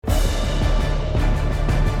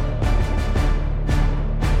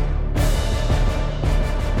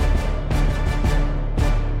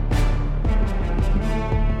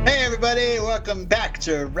welcome back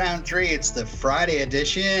to round 3. It's the Friday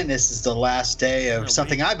edition. This is the last day of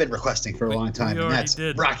something I've been requesting for a long time, and that's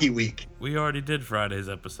Rocky Week. We already did Friday's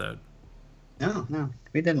episode. No,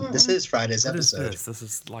 we didn't. This is Friday's episode. What is this? This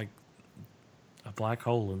is like a black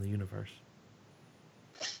hole in the universe.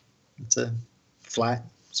 It's a flat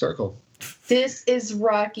circle. This is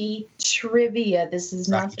Rocky Trivia. This is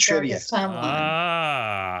not the darkest timeline.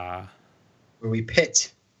 Ah. Where we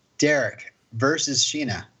pit Derek versus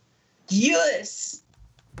Sheena. Yes!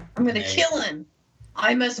 I'm going to kill him.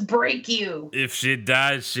 I must break you. If she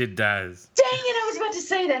dies, she dies. Dang it, I was about to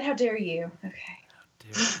say that. How dare you? Okay.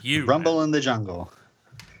 How dare you? Rumble in the Jungle.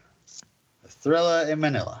 The Thriller in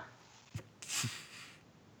Manila.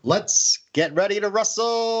 Let's get ready to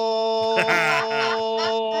wrestle!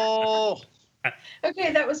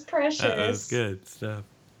 Okay, that was precious. That was good stuff.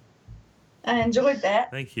 I enjoyed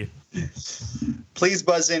that. Thank you. Please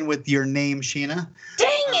buzz in with your name, Sheena. Dang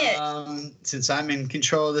it! Since I'm in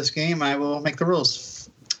control of this game, I will make the rules.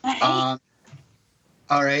 I hate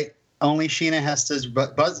All right. Only Sheena has to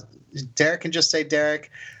buzz. Derek can just say Derek.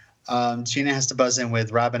 Sheena has to buzz in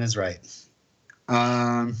with Robin is right.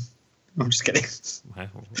 I'm just kidding. I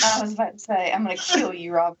was about to say, I'm going to kill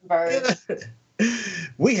you, Robin Bird.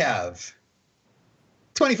 We have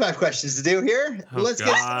 25 questions to do here. Oh, Let's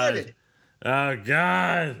get started. Oh,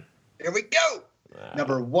 God. Here we go. Wow.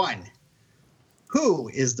 Number 1. Who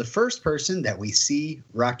is the first person that we see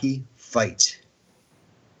Rocky fight?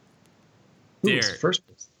 Who is the first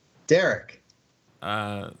person? Derek.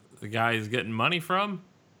 The guy he's getting money from?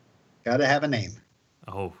 Gotta have a name.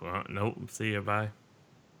 Oh, nope. See you. Bye.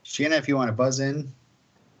 Sheena, if you want to buzz in,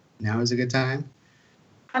 now is a good time.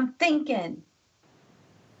 I'm thinking.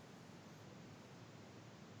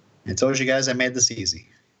 I told you guys I made this easy.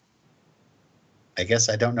 I guess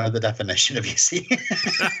I don't know the definition of easy.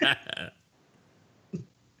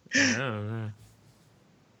 Oh,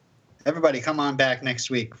 Everybody, come on back next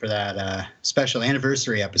week for that special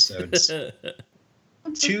anniversary episodes.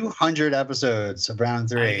 200 episodes of round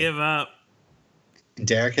 3. I give up. And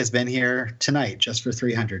Derek has been here tonight just for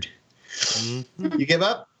 300. Mm-hmm. You give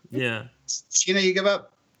up? Yeah. Sheena, you give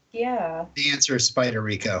up? Yeah. The answer is Spider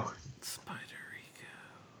Rico. Spider Rico.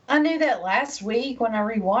 I knew that last week when I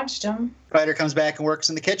rewatched them. Spider comes back and works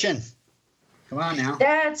in the kitchen. Come on now.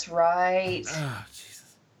 That's right. Oh,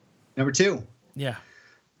 Jesus. Number 2. Yeah.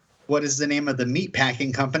 What is the name of the meat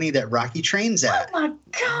packing company that Rocky trains at? Oh my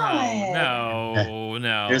God. No.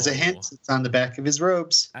 There's a hint. It's on the back of his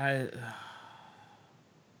robes. I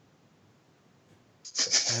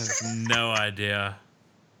have no idea.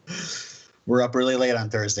 We're up really late on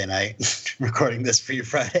Thursday night recording this for you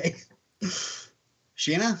Friday.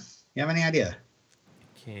 Sheena, you have any idea?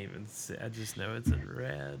 Can't even see. I just know it's in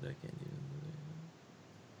red. I can't even.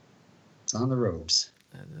 It's on the robes.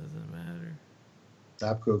 That doesn't matter.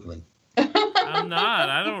 Stop Googling. I'm not.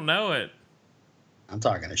 I don't know it. I'm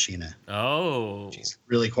talking to Sheena. Oh. She's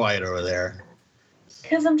really quiet over there.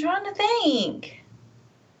 Because I'm trying to think.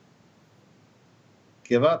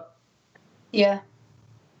 Give up? Yeah.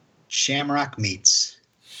 Shamrock Meats.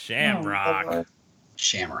 Shamrock. Oh,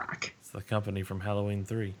 Shamrock. It's the company from Halloween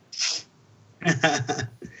 3.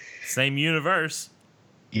 Same universe.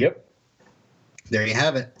 Yep. There you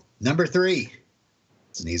have it. Number 3.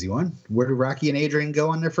 It's an easy one. Where do Rocky and Adrian go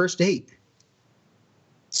on their first date?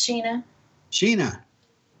 Sheena. Sheena.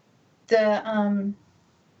 The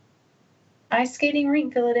ice skating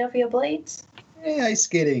rink, Philadelphia Blades. Hey, ice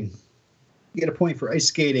skating. You get a point for ice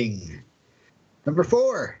skating. Number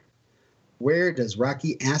 4. Where does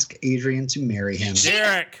Rocky ask Adrian to marry him?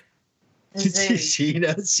 Derek. The zoo.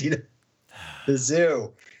 Sheena. The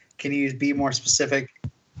zoo. Can you be more specific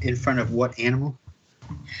in front of what animal?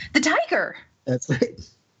 The tiger. That's right.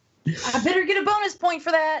 I better get a bonus point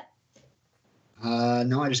for that.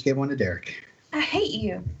 No, I just gave one to Derek. I hate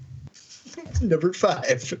you. Number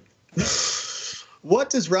 5.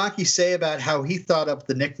 What does Rocky say about how he thought up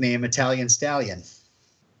the nickname Italian Stallion?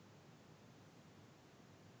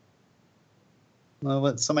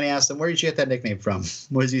 Well, somebody asked him, where did you get that nickname from?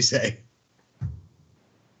 What does he say?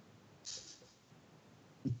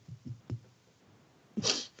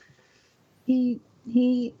 He's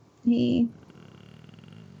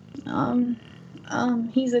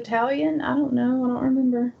Italian? I don't know. I don't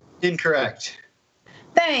remember. Incorrect.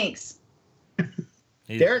 Thanks.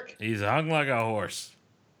 Derek? He's hung like a horse.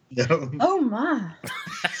 No. Oh, my.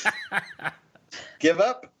 Give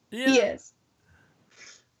up? Yeah. Yes.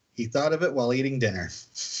 He thought of it while eating dinner.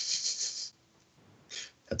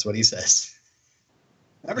 That's what he says.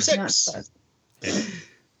 Number 6.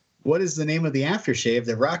 What is the name of the aftershave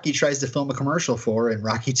that Rocky tries to film a commercial for in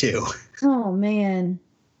Rocky 2? Oh, man.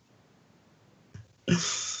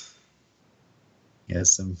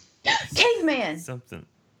 Yes, Caveman. Something.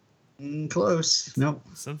 close. Nope.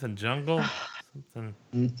 Something jungle. Something.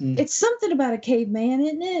 Mm-mm. It's something about a caveman,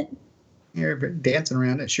 isn't it? You're dancing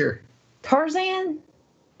around it, sure. Tarzan?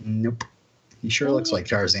 Nope. He sure looks like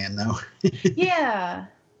Tarzan, though. Yeah.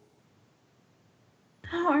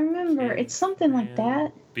 Oh, I remember. It's something like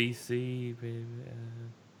that. BC, baby.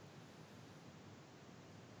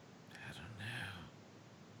 I don't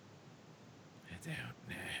know.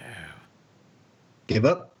 Give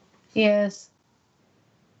up? Yes.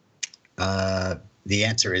 The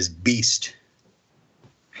answer is Beast.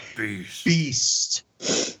 Beast.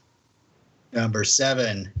 Number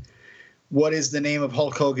 7. What is the name of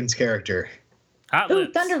Hulk Hogan's character? Hot Ooh,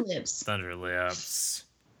 Lips. Thunderlips. Thunderlips.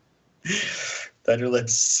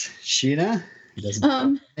 Thunderlips. Sheena? He doesn't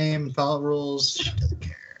know the name, follow rules. She doesn't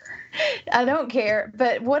care. I don't care.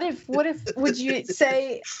 But what if would you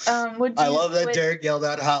say I love that Derek yelled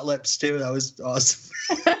out Hot Lips too. That was awesome.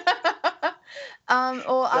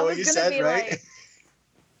 Well, I was gonna be right? like,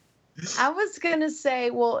 I was gonna say,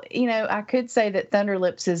 well, I could say that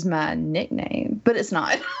Thunderlips is my nickname, but it's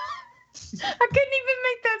not. I couldn't even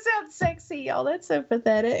make that sound sexy, y'all. That's so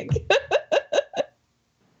pathetic.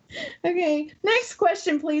 Okay, next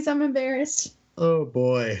question, please. I'm embarrassed. Oh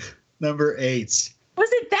boy. Number 8. Was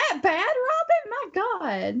it that bad, Robin? My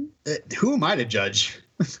God. Who am I to judge?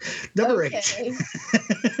 Number 8.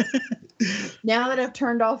 Now that I've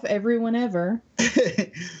turned off everyone ever.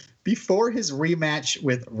 Before his rematch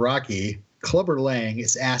with Rocky, Clubber Lang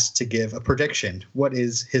is asked to give a prediction. What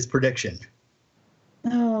is his prediction?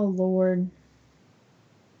 Oh, Lord.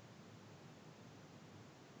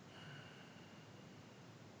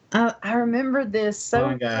 I remember this so Come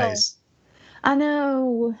on, guys. I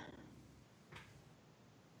know.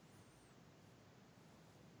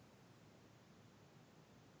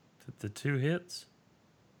 The 2 hits?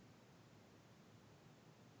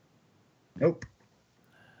 Nope.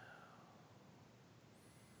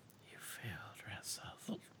 You failed,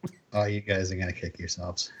 Russell. Oh, you guys are going to kick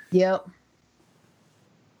yourselves. Yep.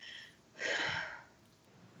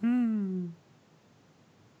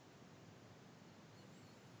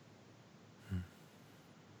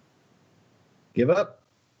 Give up?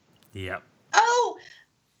 Yep. Oh,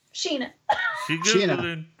 Sheena. She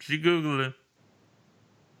Googling. She Googling.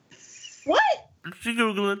 What? She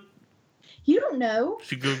Googling. You don't know.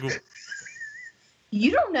 She Google.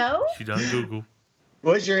 You don't know. She done Google.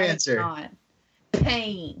 What's your answer? Not.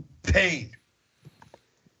 Pain. Pain.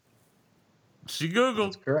 She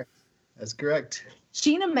Googled. That's correct. That's correct.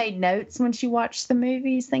 Sheena made notes when she watched the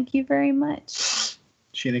movies. Thank you very much.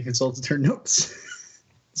 Sheena consulted her notes.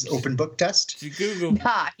 It's an open book test. She Googled.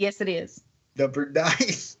 Ah, yes, it is. Number 9.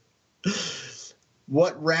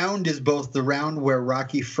 What round is both the round where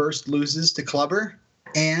Rocky first loses to Clubber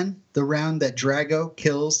and the round that Drago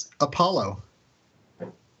kills Apollo?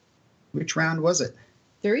 Which round was it?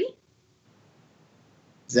 3?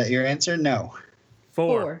 Is that your answer? No.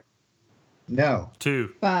 4. No.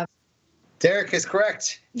 2. 5. Derek is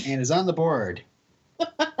correct and is on the board.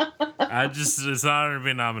 It's an honor to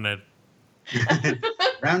be nominated.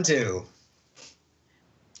 Round 2.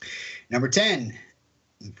 Number 10.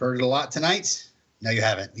 You've heard it a lot tonight. No, you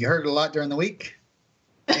haven't. You heard it a lot during the week.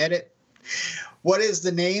 Edit. What is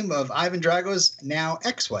the name of Ivan Drago's now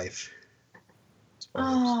ex-wife?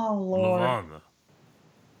 Oh, Lord. Lavanda.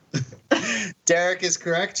 Derek is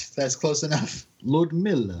correct. That's close enough.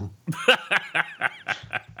 Ludmilla.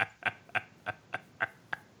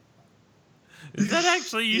 Is that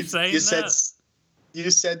actually you saying that? You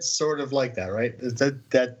said sort of like that, right?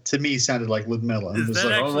 That to me sounded like Ludmilla. Is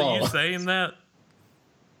that actually you oh. saying that?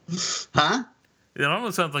 Huh? It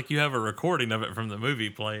almost sounds like you have a recording of it from the movie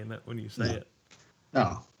playing it when you say it.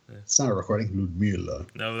 No, it's not a recording. Ludmilla.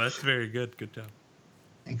 No, that's very good. Good job.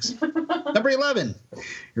 Thanks. Number 11. You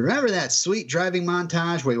remember that sweet driving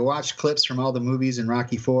montage where we watched clips from all the movies in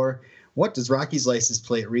Rocky IV? What does Rocky's license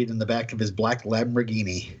plate read in the back of his black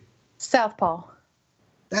Lamborghini? Southpaw.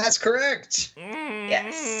 That's correct.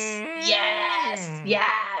 Yes. Yes.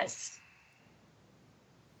 Yes.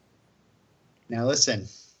 Now listen.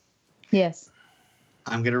 Yes.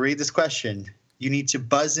 I'm going to read this question. You need to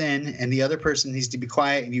buzz in, and the other person needs to be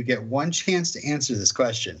quiet, and you get one chance to answer this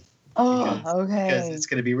question. Oh, okay. Because it's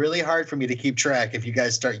going to be really hard for me to keep track if you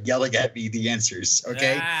guys start yelling at me the answers,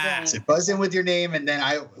 okay? Ah. So buzz in with your name, and then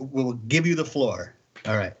I will give you the floor.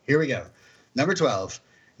 All right, here we go. Number 12.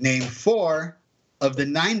 Name 4 of the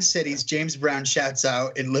 9 cities James Brown shouts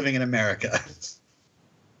out in Living in America.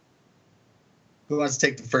 Who wants to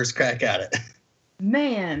take the first crack at it?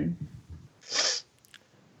 Man.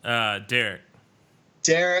 Derek.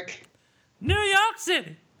 Derek. New York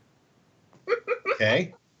City.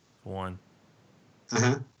 Okay. 1.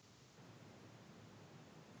 Uh-huh.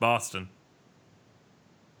 Boston.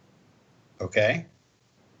 Okay.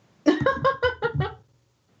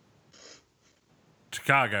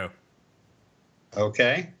 Chicago.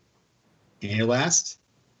 Okay. And your last?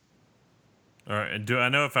 All right. And do I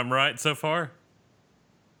know if I'm right so far?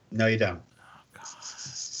 No, you don't.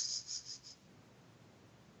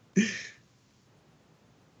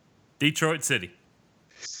 Detroit City.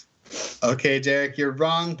 Okay, Derek, you're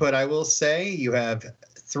wrong, but I will say you have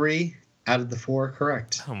 3 out of the 4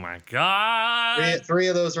 correct. Oh my God. Three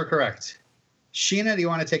of those were correct. Sheena, do you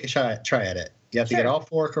want to take a try at it? You have to get all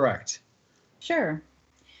 4 correct. Sure.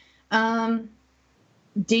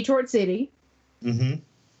 Detroit City. Mm-hmm.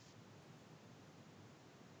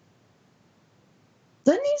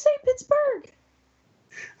 Doesn't he say Pittsburgh?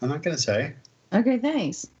 I'm not going to say. Okay,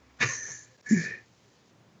 thanks.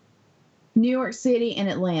 New York City and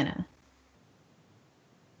Atlanta.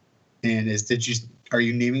 And are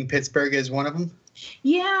you naming Pittsburgh as one of them?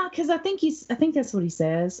 Yeah, because I think that's what he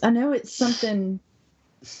says. I know it's something.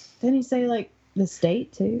 Didn't he say like the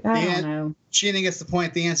state too? I don't know. Sheena gets the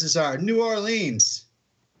point. The answers are New Orleans,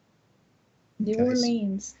 New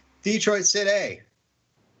Orleans, Detroit City.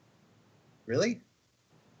 Really?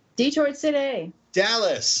 Detroit City,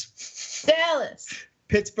 Dallas,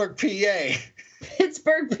 Pittsburgh, PA,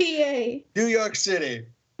 Pittsburgh, PA, New York City,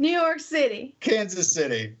 New York City, Kansas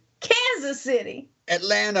City,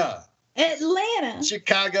 Atlanta,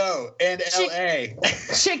 Chicago, and LA.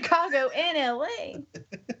 Chicago and LA.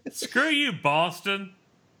 Screw you, Boston.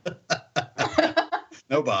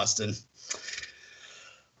 No Boston.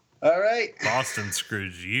 All right. Boston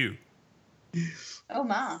screws you. Oh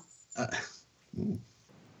my.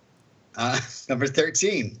 Number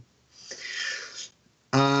 13.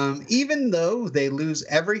 Even though they lose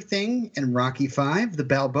everything in Rocky V, the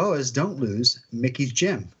Balboas don't lose Mickey's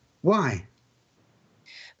gym. Why?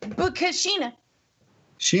 Because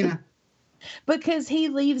Sheena. Because he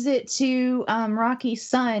leaves it to Rocky's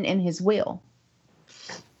son in his will.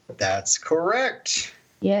 That's correct.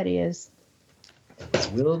 Yeah, it is. It's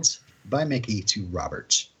willed by Mickey to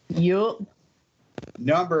Robert. Yup.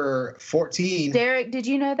 Number 14. Derek, did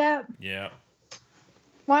you know that? Yeah.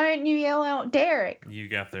 Why didn't you yell out Derek? You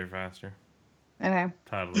got there faster. Okay.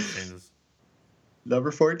 Title changes.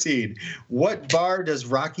 Number 14. What bar does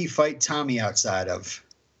Rocky fight Tommy outside of?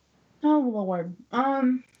 Oh Lord.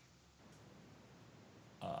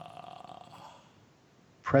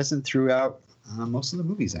 Present throughout most of the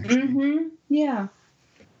movies, actually. Mm-hmm. Yeah.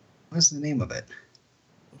 What's the name of it?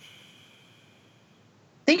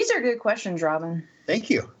 These are good questions, Robin. Thank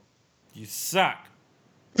you. You suck.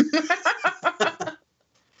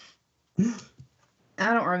 I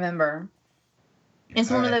don't remember. It's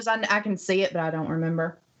one of those I can see it, but I don't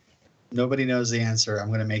remember. Nobody knows the answer. I'm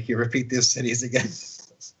going to make you repeat these cities again.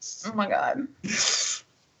 Oh my God.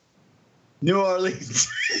 New Orleans.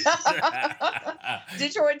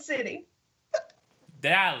 Detroit City.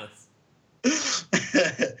 Dallas.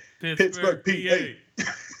 Pittsburgh, PA.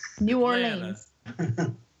 New Orleans.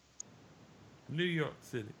 New York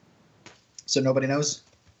City. So nobody knows?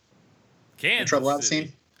 Kansas Trouble out City.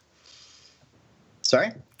 scene?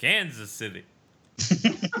 Sorry? Kansas City.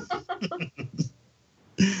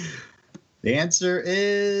 The answer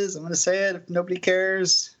is, I'm going to say it if nobody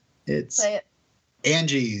cares. It's Say it.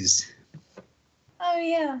 Angie's. Oh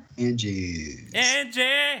yeah. Angie's.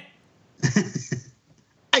 Angie.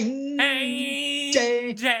 Angie.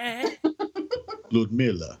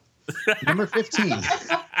 Ludmilla. Number 15.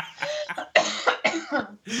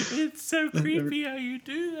 It's so creepy how you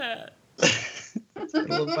do that.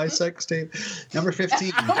 Little my sex tape. Number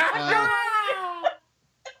 15.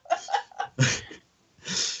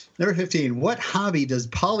 Number 15. What hobby does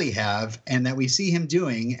Paulie have and that we see him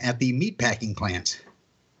doing at the meatpacking plant?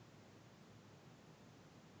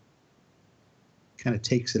 Kind of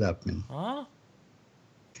takes it up and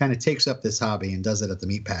kind of takes up this hobby and does it at the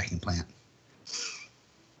meatpacking plant.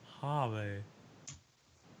 Hobby.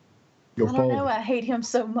 Go I don't know. I hate him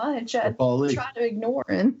so much. I try to ignore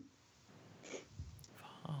him.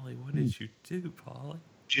 Polly, what did you do, Polly? What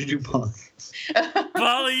did you do, Polly?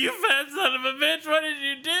 Polly, you fat son of a bitch, what did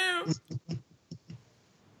you do?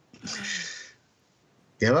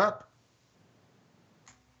 Give up?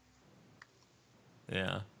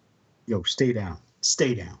 Yeah. Yo, stay down.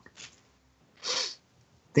 Stay down.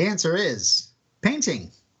 The answer is painting.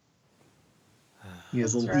 He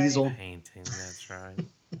has a little easel. Painting, that's right.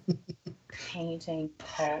 Painting,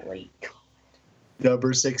 Paulie.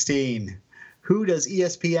 Number 16. Who does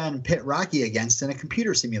ESPN pit Rocky against in a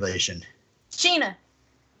computer simulation? Sheena.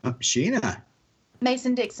 Sheena.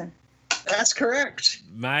 Mason Dixon. That's correct.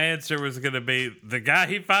 My answer was going to be the guy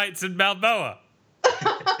he fights in Balboa.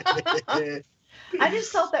 I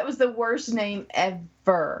just thought that was the worst name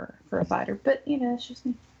ever for a fighter, but it's just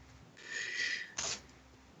me.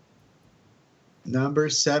 Number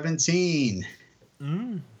 17.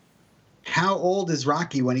 How old is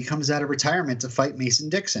Rocky when he comes out of retirement to fight Mason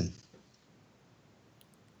Dixon?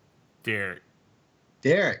 Derek.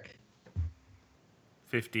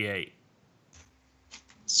 58.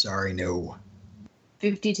 Sorry, no.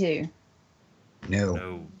 52.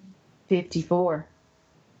 No. 54.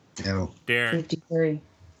 No. Derek. 53.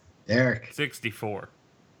 Derek. 64.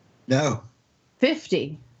 No.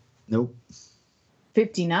 50. Nope.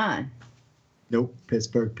 59. Nope.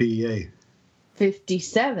 Pittsburgh, PA.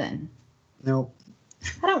 57. Nope.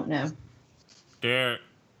 I don't know. Derek.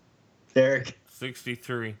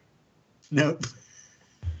 63. Nope.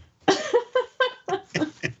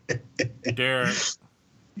 Derek.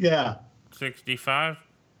 Yeah. 65.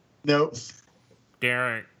 Nope.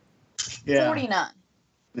 Derek. Yeah. 49.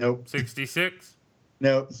 Nope. 66.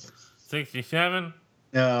 Nope. 67.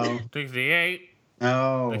 No. 68.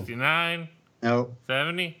 No. 69. Nope.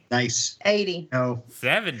 70. Nice. 80. No.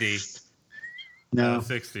 70. No.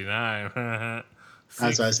 69.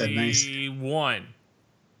 That's why I said nice. 61.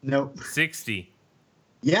 Nope. 60.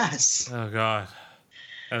 Yes. Oh, God.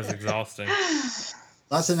 That was exhausting.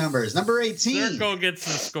 Lots of numbers. Number 18. Circle gets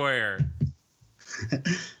the square.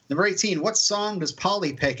 Number 18. What song does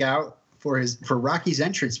Paulie pick out for Rocky's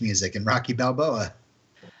entrance music in Rocky Balboa?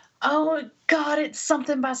 Oh, God, it's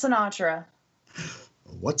something by Sinatra.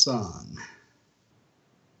 What song?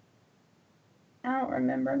 I don't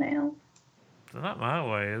remember now. It's not my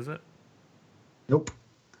way, is it? Nope.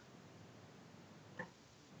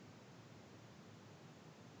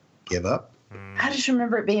 Give up? I just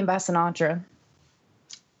remember it being by Sinatra.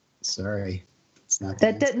 Sorry. It's not the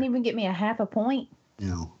That answer. doesn't even get me a half a point.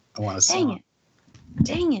 No. I want to Dang song. it.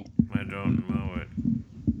 Dang it. I don't know it.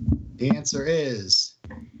 The answer is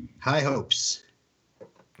High Hopes.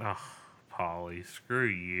 Oh, Polly, screw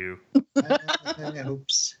you. High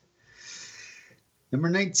Hopes. Number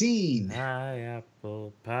 19. High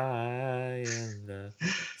apple pie in the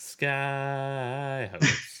sky.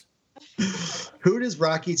 Hopes. Who does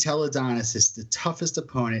Rocky tell Adonis is the toughest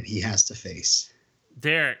opponent he has to face?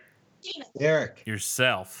 Derek, Derek.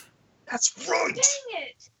 yourself. That's right. Dang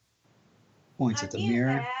it. Points at the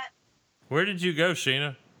mirror. Where did you go,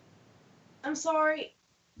 Sheena? I'm sorry.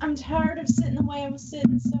 I'm tired of sitting the way I was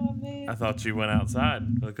sitting, so I moved. I thought you went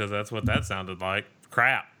outside because that's what that sounded like.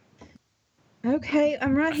 Crap. Okay,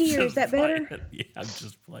 I'm right here. Is that better? Playing. Yeah, I'm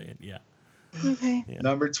just playing. Yeah. Okay. Yeah.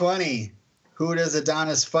 Number 20. Who does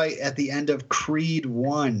Adonis fight at the end of Creed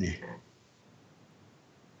 1?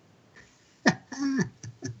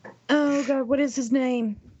 Oh, God, what is his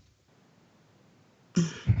name?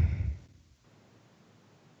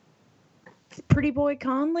 Pretty Boy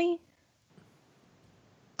Conley?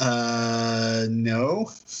 No.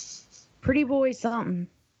 Pretty Boy something.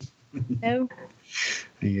 No?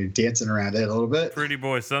 You're dancing around it a little bit. Pretty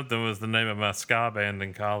Boy Something was the name of my ska band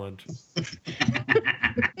in college.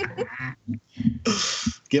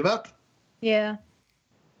 Give up? Yeah.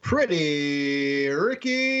 Pretty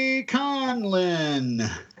Ricky Conlon.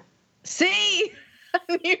 See? I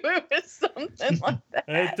knew it was something like that.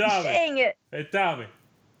 Hey, Tommy. Dang it. Hey, Tommy.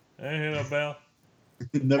 I ain't hear no bell.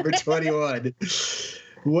 Number 21.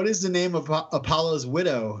 What is the name of Apollo's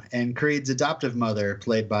widow and Creed's adoptive mother,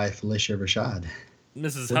 played by Felicia Rashad? Mrs. What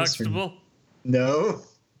is her- Huxtable? No.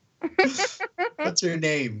 What's her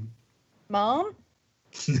name? Mom?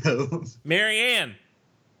 No. Mary Ann.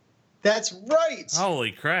 That's right.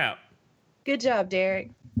 Holy crap. Good job, Derek.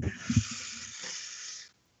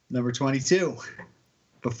 Number 22.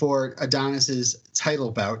 Before Adonis's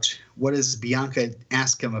title bout, what does Bianca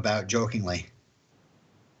ask him about jokingly?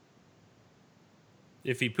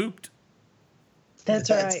 If he pooped. That's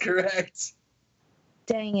right. correct.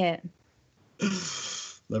 Dang it.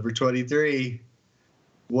 Number 23.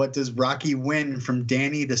 What does Rocky win from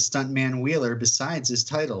Danny the Stuntman Wheeler besides his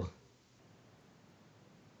title?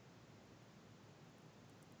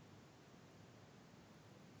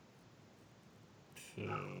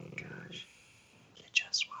 Gosh. You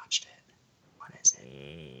just watched it. What is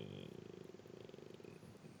it?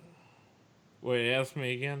 Wait, ask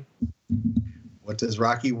me again. What does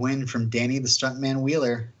Rocky win from Danny the Stuntman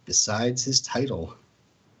Wheeler besides his title?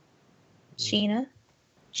 Sheena?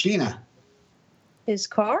 Sheena. His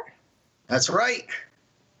car? That's right.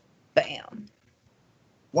 Bam.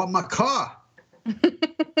 Want my car?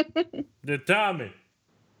 The Tommy.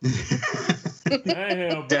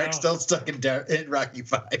 Derek's still stuck in Rocky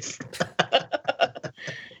 5.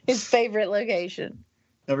 His favorite location.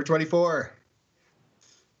 Number 24.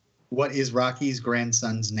 What is Rocky's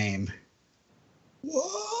grandson's name?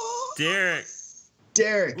 Whoa!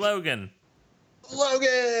 Derek. Logan.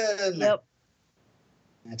 Yep.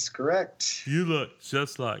 That's correct. You look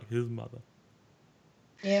just like his mother.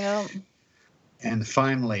 Yeah. And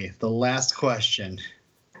finally, the last question,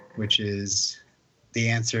 which is the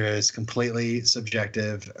answer is completely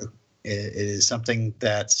subjective. It is something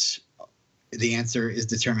that the answer is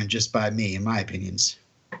determined just by me, in my opinions.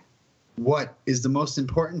 What is the most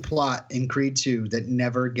important plot in Creed 2 that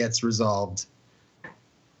never gets resolved?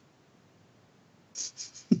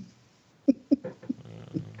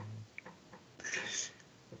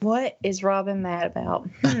 What is Robin mad about?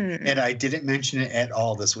 And I didn't mention it at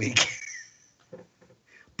all this week.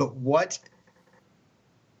 But what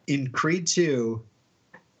in Creed 2,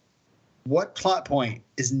 what plot point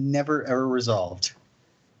is never ever resolved?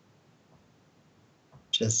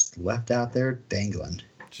 Just left out there dangling.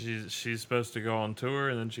 She's supposed to go on tour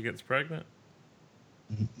and then she gets pregnant?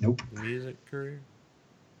 Nope. Music career?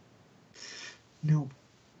 Nope.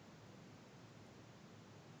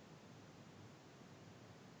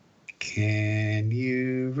 Can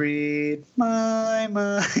you read my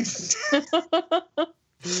mind?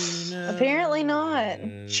 Apparently not.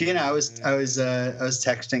 Sheena, I was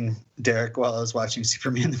texting Derek while I was watching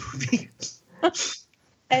Superman the movie.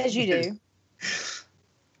 As you do.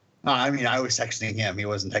 I mean, I was texting him. He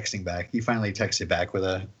wasn't texting back. He finally texted back with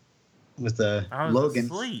a I was Logan.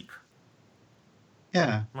 asleep.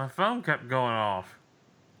 Yeah. My phone kept going off.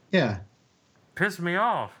 Yeah. Pissed me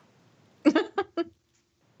off.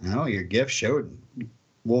 No, your gift showed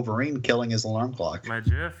Wolverine killing his alarm clock. My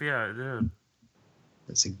GIF? Yeah, it did.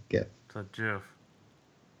 That's a gift. It's a GIF.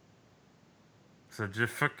 So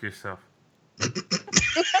just fuck yourself.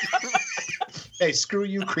 Hey, screw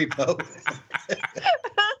you, creepo.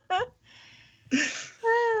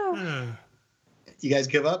 You guys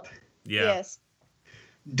give up? Yeah. Yes.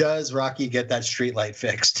 Does Rocky get that street light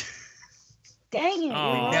fixed? Dang it.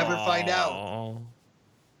 We never find out. Oh,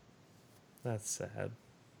 that's sad.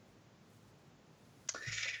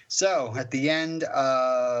 So at the end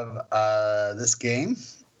of this game,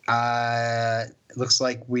 it looks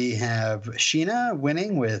like we have Sheena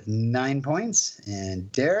winning with 9 points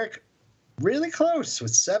and Derek really close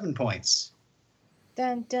with 7 points.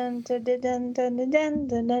 Dun, dun, dun, dun, dun, dun, dun,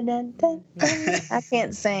 dun, dun, dun, dun. I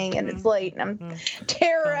can't sing and it's late and I'm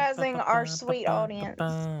terrorizing our sweet audience.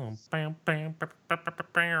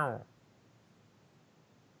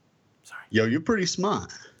 Sorry. Yo, you're pretty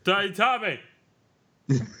smart. You taught me.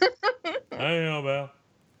 I know about.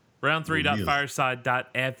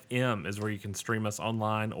 Round3.fireside.fm is where you can stream us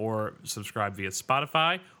online or subscribe via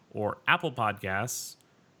Spotify or Apple Podcasts.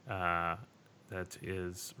 That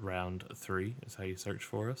is Round 3 is how you search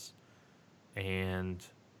for us. And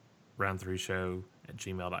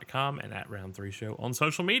round3show@gmail.com and at round3show on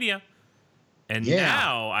social media. And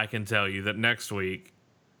now I can tell you that next week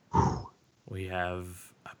we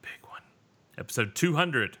have a big one. Episode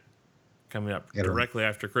 200 coming up directly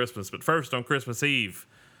after Christmas. But first, on Christmas Eve,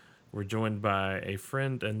 we're joined by a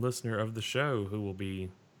friend and listener of the show who will be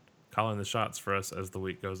calling the shots for us as the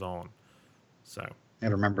week goes on. So,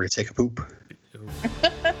 And remember to take a poop.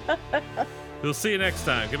 we'll see you next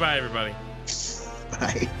time. Goodbye, everybody.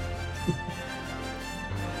 Bye.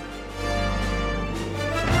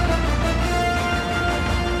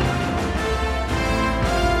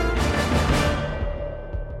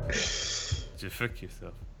 Just fuck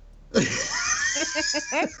yourself.